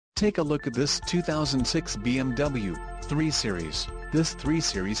take a look at this 2006 BMW 3 Series. This 3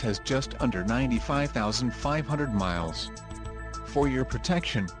 Series has just under 95,500 miles. For your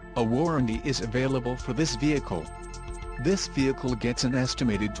protection, a warranty is available for this vehicle. This vehicle gets an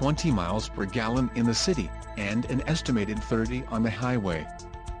estimated 20 miles per gallon in the city, and an estimated 30 on the highway.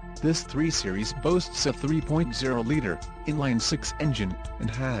 This 3 Series boasts a 3.0-liter, inline-six engine, and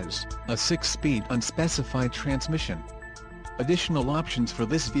has a 6-speed unspecified transmission. Additional options for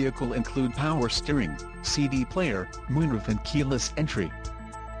this vehicle include power steering, CD player, moonroof and keyless entry.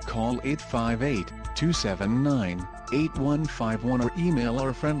 Call 858-279-8151 or email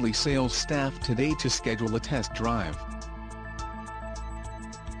our friendly sales staff today to schedule a test drive.